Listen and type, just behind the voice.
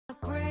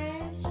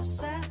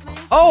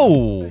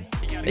Oh!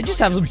 They just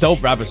have some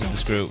dope rappers in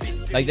this group.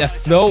 Like, their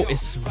flow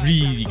is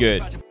really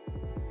good.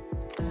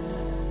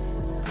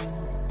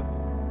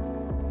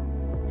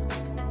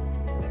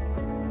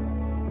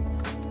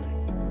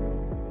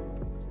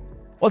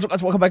 What's up,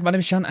 guys? Welcome back. My name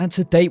is Shun, and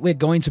today we're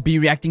going to be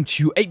reacting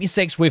to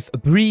AB6IX with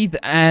Breathe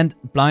and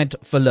Blind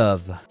for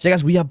Love. So,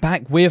 guys, we are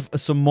back with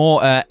some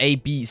more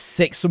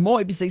AB6IX. Some more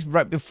AB6IX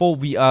right before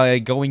we are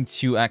going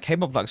to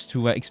K-pop vlogs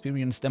to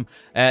experience them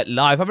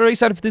live. I'm very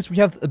excited for this. We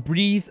have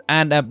Breathe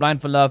and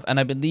Blind for Love, and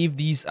I believe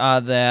these are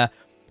their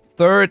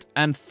third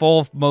and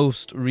fourth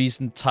most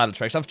recent title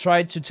tracks. I've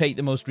tried to take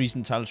the most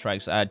recent title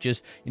tracks,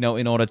 just, you know,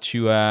 in order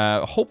to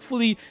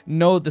hopefully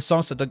know the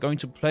songs that they're going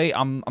to play.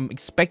 I'm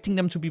expecting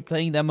them to be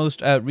playing their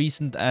most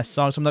recent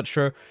songs. I'm not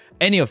sure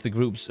any of the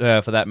groups,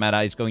 for that matter,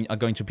 are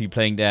going to be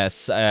playing their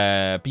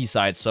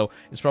B-sides, so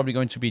it's probably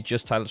going to be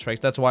just title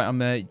tracks. That's why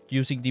I'm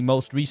using the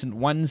most recent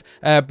ones.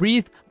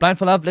 Breathe, Blind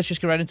for Love. Let's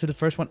just get right into the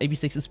first one.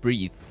 AB6IX's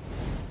Breathe.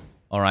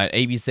 Alright,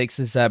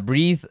 AB6IX's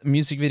Breathe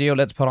music video.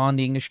 Let's put on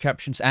the English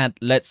captions and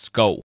let's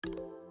go.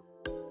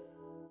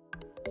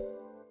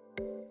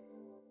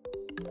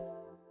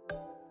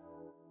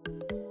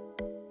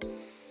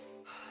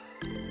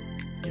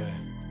 Yeah.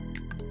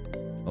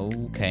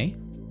 Okay.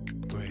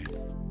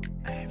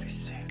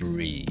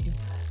 Breathe.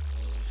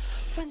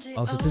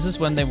 Oh, so this is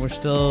when they were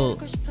still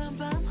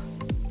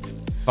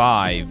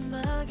 5.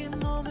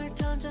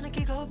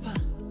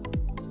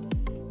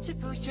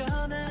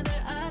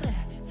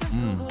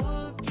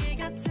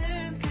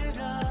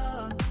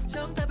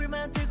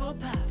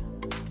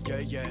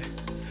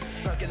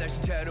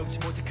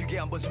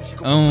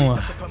 Oh,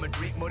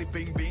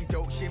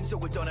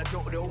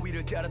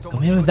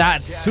 come here with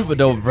that super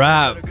dope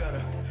rap.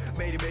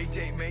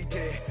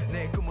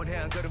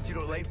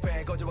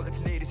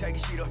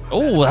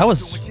 Oh, that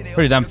was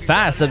pretty damn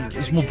fast. That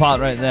small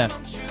part right there.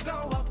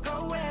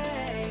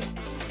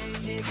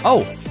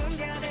 Oh,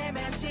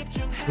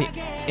 the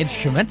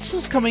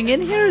instrumentals coming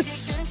in here.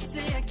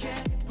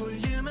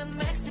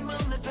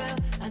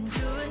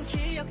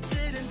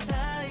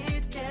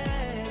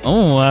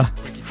 Oh,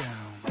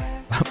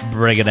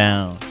 break it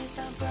down.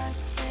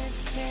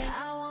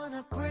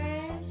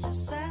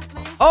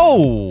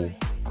 Oh,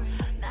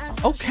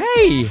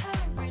 okay.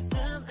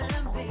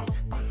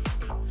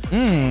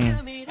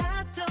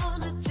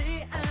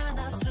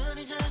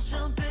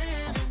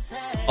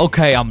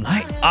 Okay,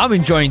 I'm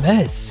enjoying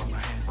this.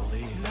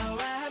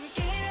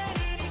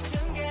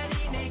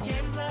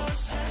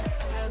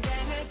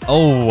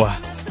 Oh.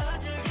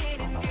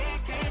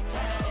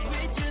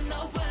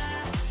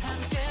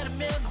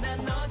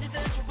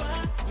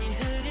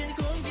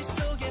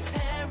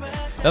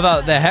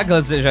 About the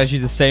haircuts is actually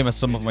the same as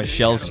some of my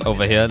shelves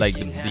over here, like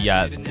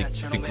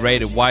the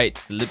graded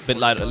white, a little bit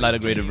lighter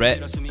graded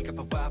red.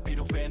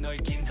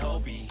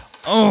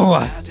 Oh,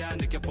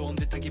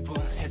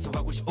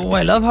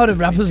 I love how the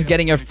rappers are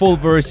getting a full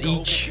verse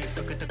each.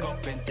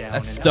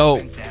 That's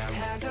dope.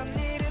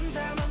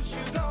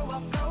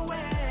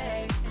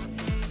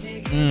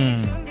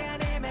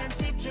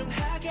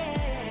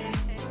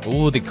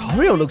 Oh, the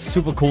choreo looks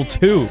super cool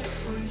too.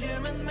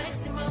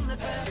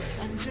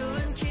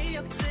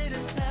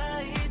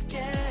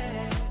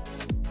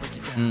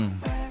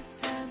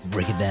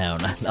 Break it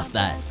down. I love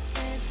that.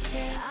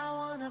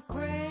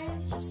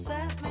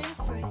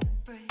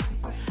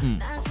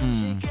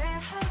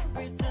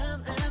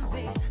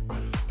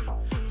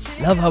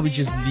 Love how we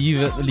just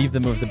leave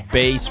them with the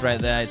bass right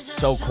there. It's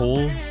so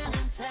cool.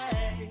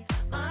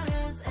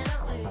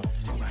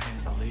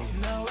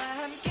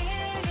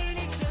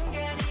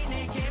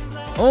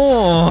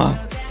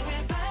 Oh.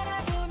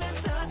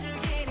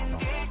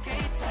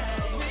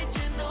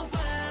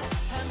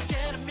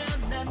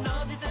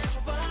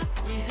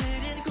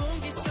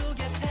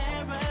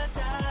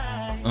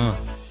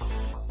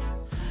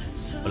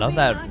 I love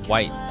that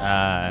white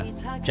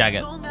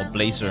jacket or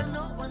blazer.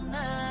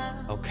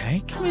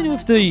 Okay, coming in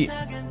with the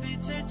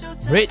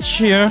bridge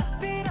here.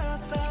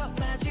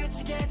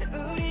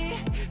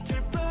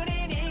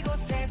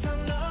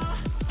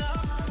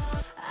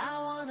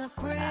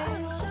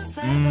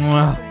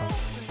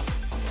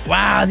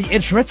 Wow, the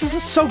instrumentals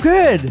are so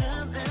good.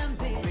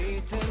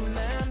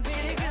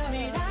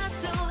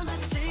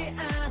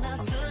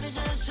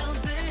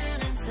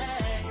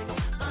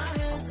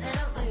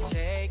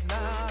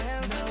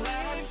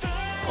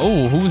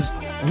 Oh,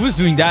 who's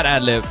doing that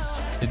ad-lib?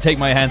 They take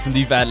my hands and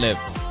leave ad-lib.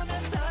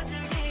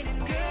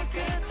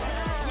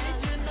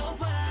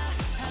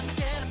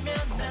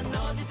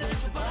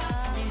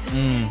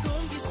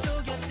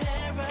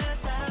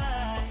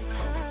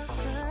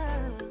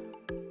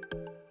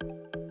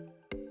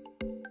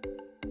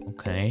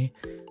 Okay,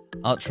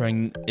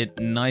 altering it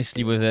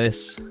nicely with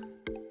this.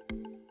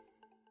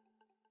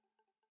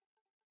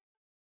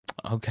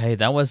 Okay,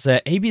 that was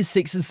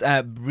AB6IX's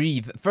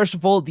Breathe. First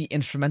of all, the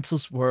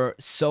instrumentals were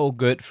so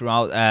good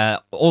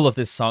throughout all of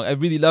this song. I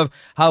really love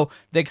how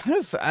they're kind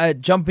of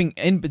jumping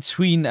in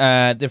between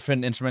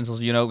different instrumentals,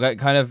 you know,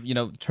 kind of, you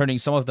know, turning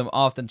some of them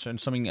off and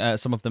turning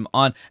some of them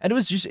on. And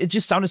it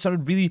just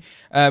sounded really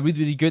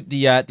really good.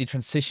 The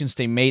transitions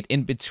they made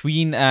in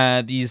between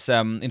these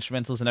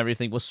instrumentals and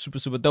everything was super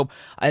dope.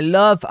 I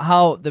love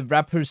how the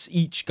rappers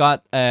each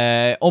got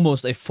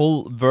almost a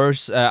full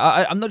verse.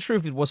 I'm not sure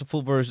if it was a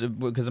full verse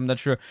because I'm not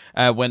sure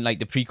when like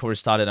the pre-chorus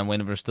started and when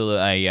there was still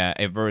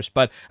a verse,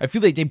 but I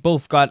feel like they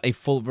both got a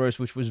full verse,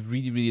 which was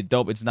really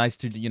dope. It's nice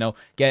to, you know,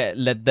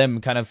 let them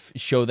kind of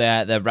show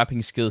their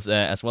rapping skills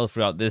as well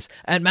throughout this.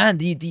 And man,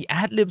 the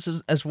ad-libs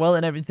as well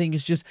and everything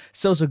is just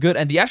so good.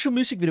 And the actual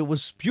music video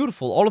was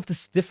beautiful. All of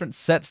the different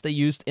sets they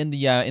used in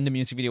the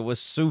music video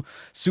was so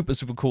super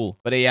cool.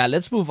 But yeah,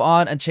 let's move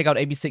on and check out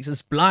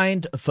AB6IX's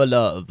Blind for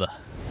Love.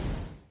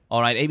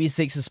 Alright,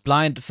 AB6IX's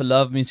Blind for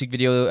Love music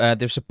video.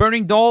 There's a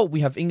burning door, we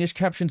have English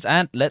captions,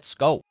 and let's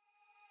go.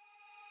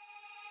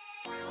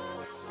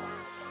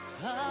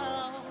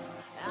 Oh,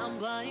 I'm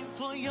blind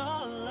for your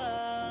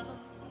love.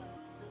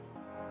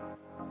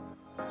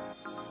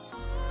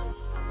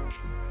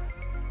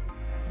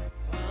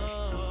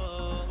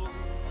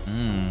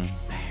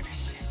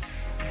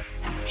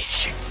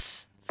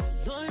 Emissions.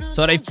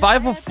 So are they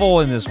 5 or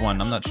 4 in this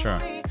one? I'm not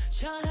sure.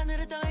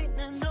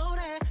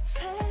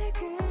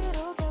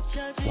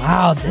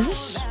 Wow, this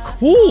is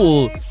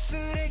cool.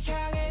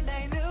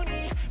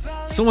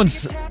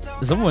 Someone's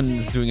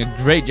doing a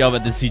great job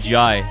at the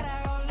CGI.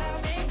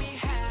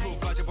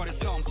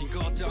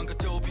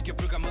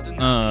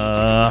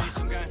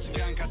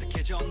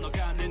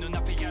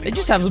 They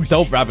just have some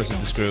dope rappers in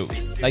this group.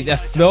 Like, their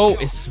flow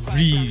is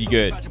really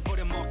good.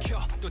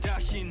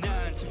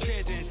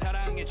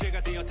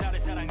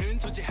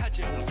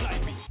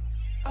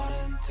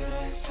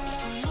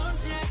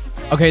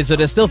 Okay, so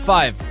there's still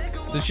 5.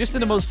 So it's just in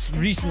the most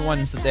recent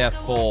ones that there are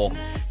 4.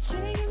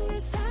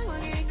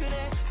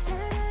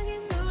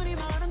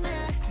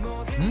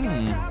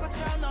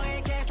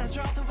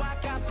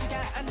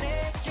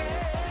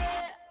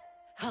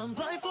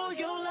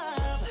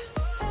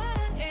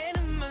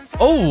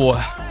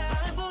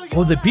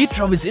 Oh, the beat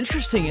drop is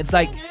interesting. It's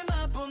like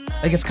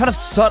it's kind of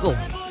subtle.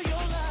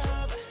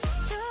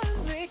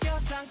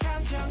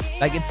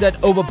 Like it's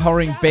not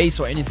overpowering bass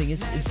or anything.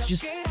 It's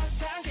just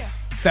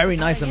very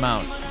nice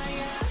amount.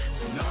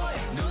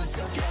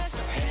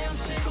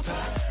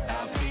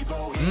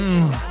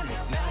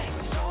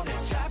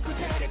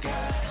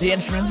 The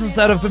instrumentals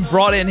that have been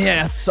brought in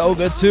here are so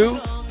good too.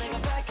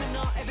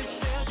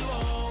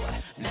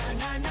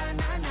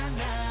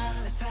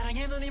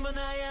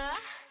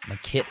 My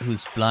kid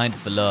who's blind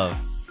for love.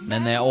 And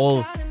then they're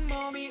all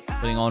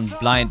putting on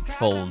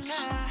blindfolds.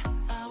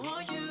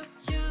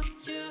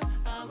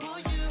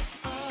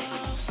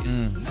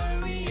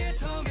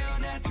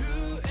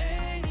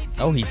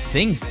 Oh, he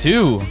sings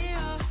too.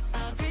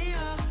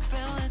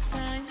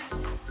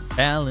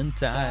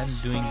 Valentine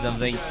doing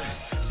something.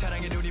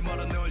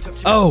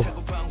 Oh,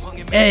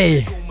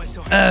 hey,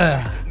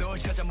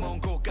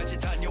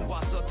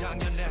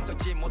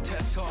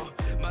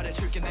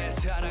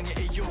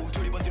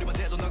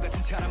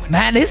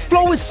 man, his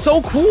flow is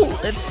so cool.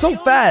 It's so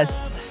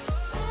fast.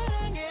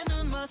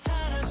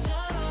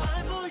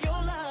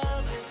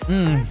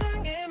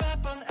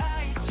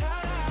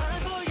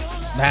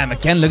 Man,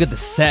 again, look at the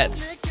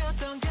set.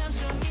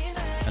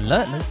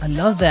 I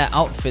love their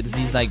outfits.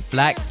 These like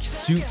black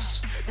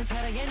suits,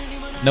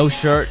 no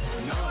shirt.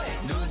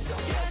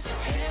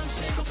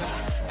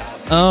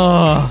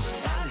 Oh,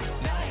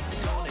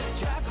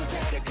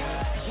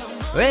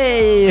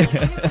 hey.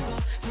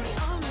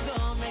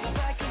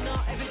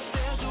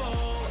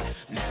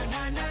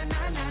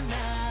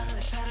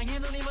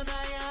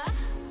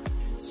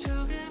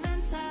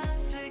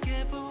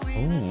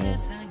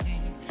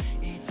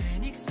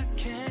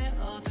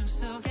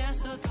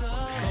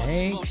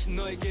 Okay,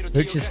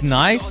 which is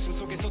nice.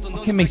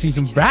 Okay, mixing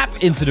some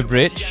rap into the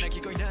bridge.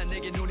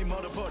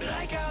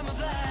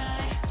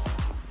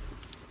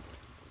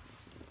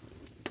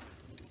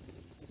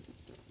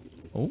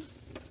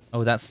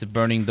 Oh, that's the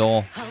burning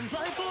door.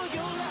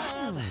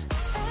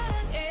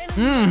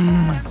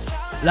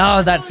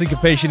 Love that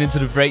syncopation into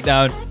the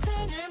breakdown.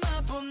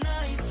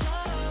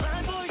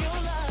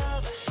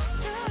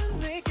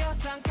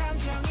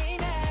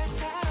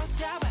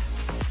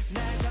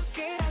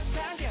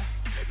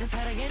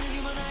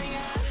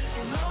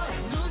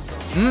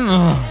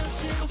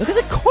 Look at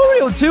the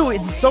choreo too.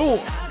 It's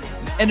so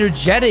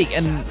energetic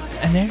and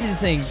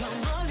everything.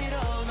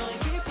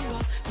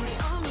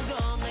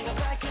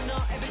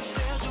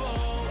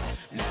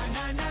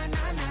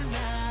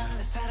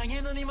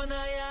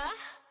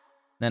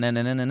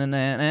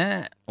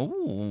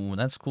 Oh,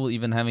 that's cool.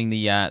 Even having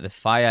the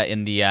fire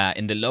in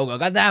the logo.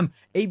 Goddamn,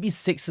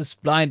 AB6IX's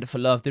Blind for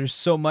Love. There's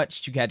so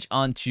much to catch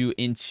on to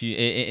in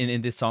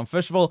this song.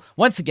 First of all,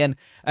 once again,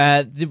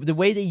 the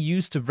way they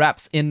use the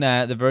raps in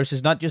the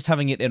verses, not just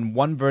having it in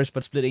one verse,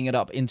 but splitting it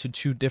up into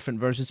two different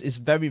verses, is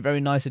very, very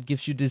nice. It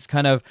gives you this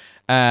kind of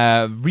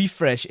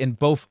refresh in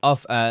both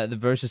of the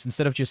verses,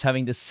 instead of just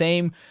having the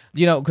same,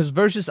 because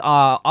verses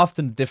are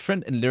often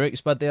different in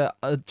lyrics, but they're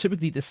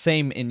typically the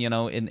same in,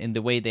 in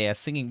the way they are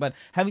singing. But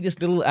having this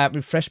little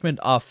refreshment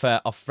of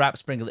rap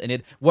sprinkled in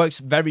it works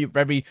very,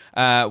 very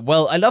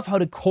well. I love how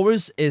the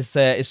chorus is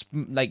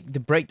like the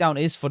breakdown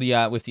is for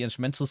the with the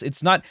instrumentals.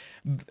 It's not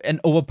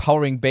an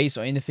overpowering bass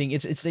or anything.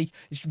 It's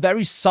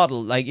very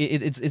subtle. Like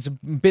it's a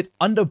bit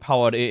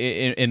underpowered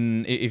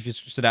in if you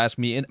should ask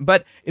me.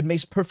 But it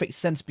makes perfect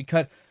sense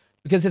because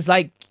it's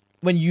like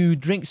when you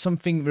drink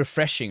something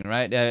refreshing,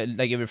 right?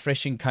 Like a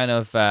refreshing kind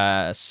of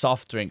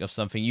soft drink of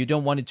something. You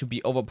don't want it to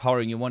be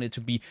overpowering. You want it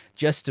to be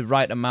just the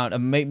right amount,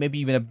 maybe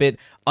even a bit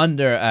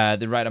under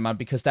the right amount,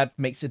 because that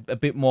makes it a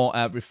bit more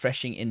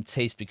refreshing in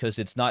taste, because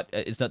it's not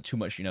too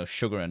much,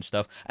 sugar and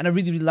stuff. And I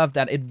really, really love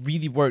that. It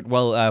really worked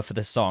well for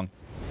this song.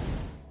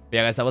 But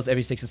yeah, guys, that was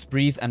AB6IX's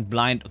Breathe and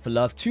Blind for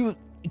Love. Two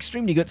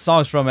extremely good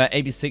songs from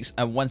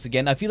AB6IX. Once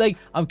again, I feel like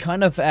I'm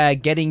kind of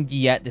getting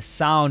the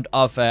sound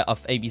of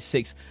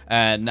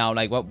AB6IX now,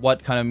 like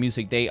what kind of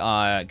music they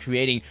are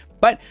creating.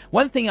 But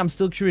one thing I'm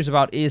still curious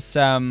about is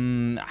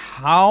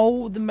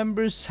how the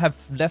members have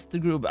left the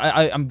group.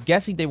 I'm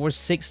guessing they were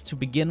 6 to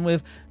begin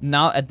with.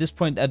 Now, at this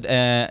point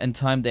in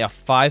time, they are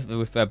 5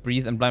 with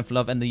Breathe and Blind for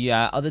Love. And the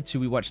other 2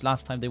 we watched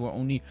last time, they were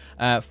only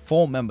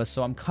 4 members.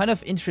 So I'm kind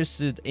of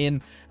interested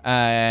in,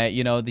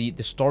 the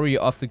story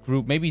of the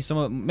group. Maybe some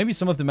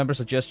of the members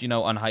are just,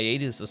 on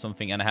hiatus or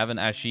something and haven't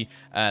actually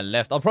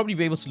left. I'll probably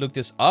be able to look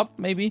this up,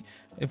 maybe,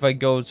 if I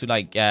go to,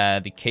 like,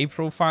 the K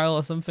profile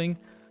or something.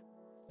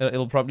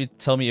 It'll probably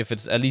tell me if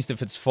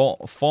it's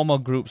former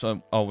groups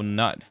or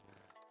not.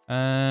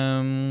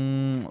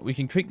 We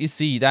can quickly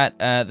see that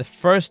the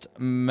first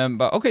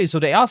member. Okay, so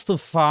they are still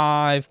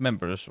 5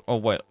 members. Oh,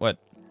 what?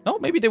 No,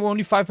 maybe they were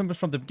only 5 members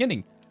from the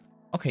beginning.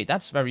 Okay,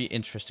 that's very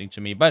interesting to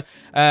me. But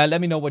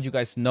let me know what you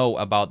guys know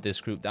about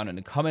this group down in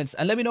the comments.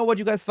 And let me know what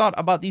you guys thought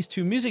about these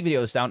 2 music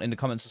videos down in the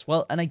comments as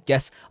well. And I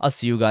guess I'll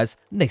see you guys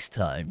next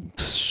time.